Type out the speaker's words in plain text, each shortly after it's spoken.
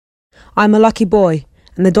I'm a lucky boy,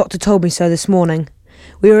 and the doctor told me so this morning.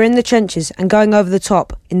 We were in the trenches and going over the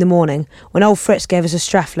top in the morning when old Fritz gave us a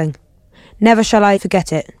strafling. Never shall I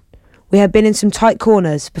forget it. We had been in some tight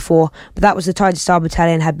corners before, but that was the tightest our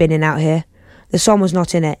battalion had been in out here. The Somme was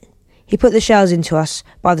not in it. He put the shells into us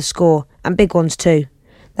by the score, and big ones too.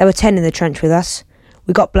 There were 10 in the trench with us.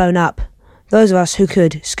 We got blown up. Those of us who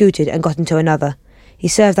could scooted and got into another. He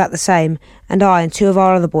served that the same, and I and 2 of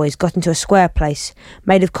our other boys got into a square place,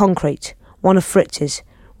 made of concrete, one of Fritz's,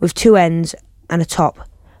 with 2 ends and a top,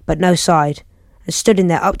 but no side, and stood in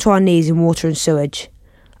there up to our knees in water and sewage.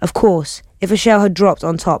 Of course, if a shell had dropped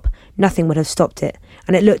on top, nothing would have stopped it,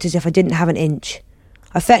 and it looked as if I didn't have an inch.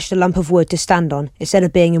 I fetched a lump of wood to stand on instead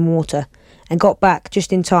of being in water, and got back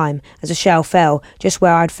just in time as a shell fell just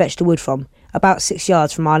where I had fetched the wood from, about 6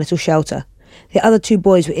 yards from our little shelter. The other 2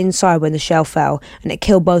 boys were inside when the shell fell, and it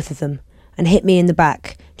killed both of them, and hit me in the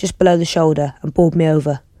back, just below the shoulder, and bowled me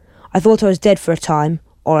over. I thought I was dead for a time,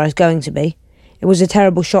 or I was going to be. It was a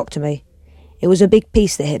terrible shock to me. It was a big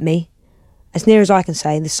piece that hit me, as near as I can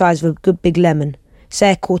say, the size of a good big lemon,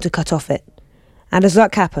 say a quarter cut off it. And as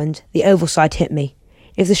luck happened, the oval side hit me.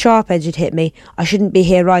 If the sharp edge had hit me, I shouldn't be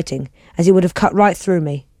here writing, as it would have cut right through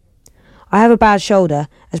me. I have a bad shoulder,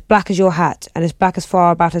 as black as your hat, and as black as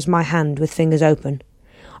far about as my hand with fingers open.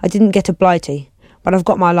 I didn't get a blighty, but I've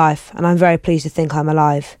got my life, and I'm very pleased to think I'm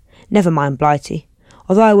alive. Never mind blighty,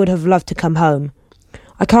 although I would have loved to come home.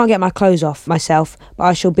 I can't get my clothes off myself, but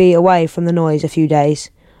I shall be away from the noise a few days.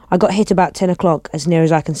 I got hit about 10 o'clock, as near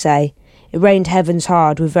as I can say. It rained heavens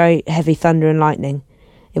hard with very heavy thunder and lightning.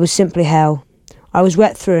 It was simply hell. I was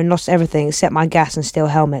wet through and lost everything except my gas and steel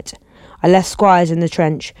helmet. I left Squires in the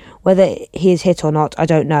trench. Whether he is hit or not, I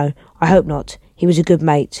don't know. I hope not. He was a good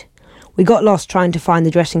mate. We got lost trying to find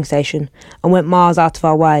the dressing station, and went miles out of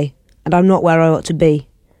our way, and I'm not where I ought to be.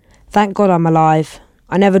 Thank God I'm alive.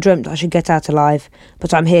 I never dreamt I should get out alive,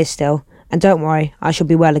 but I'm here still, and don't worry, I shall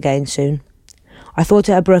be well again soon. I thought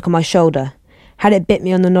it had broken my shoulder. Had it bit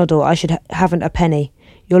me on the noddle, I should haven't a penny.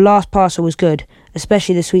 Your last parcel was good,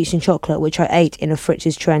 especially the sweets and chocolate which I ate in a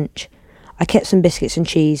Fritz's trench. I kept some biscuits and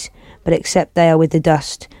cheese, but except they are with the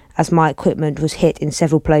dust, as my equipment was hit in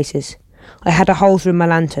several places. I had a hole through my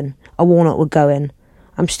lantern, a walnut would go in.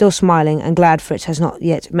 I'm still smiling and glad Fritz has not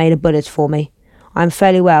yet made a bullet for me. I am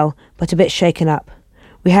fairly well, but a bit shaken up.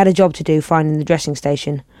 We had a job to do finding the dressing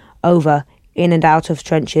station, over, in and out of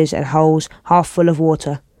trenches and holes half full of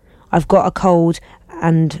water. I've got a cold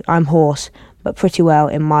and I'm hoarse, but pretty well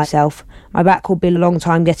in myself. My back will be a long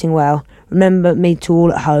time getting well. Remember me to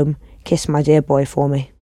all at home. Kiss my dear boy for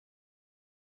me.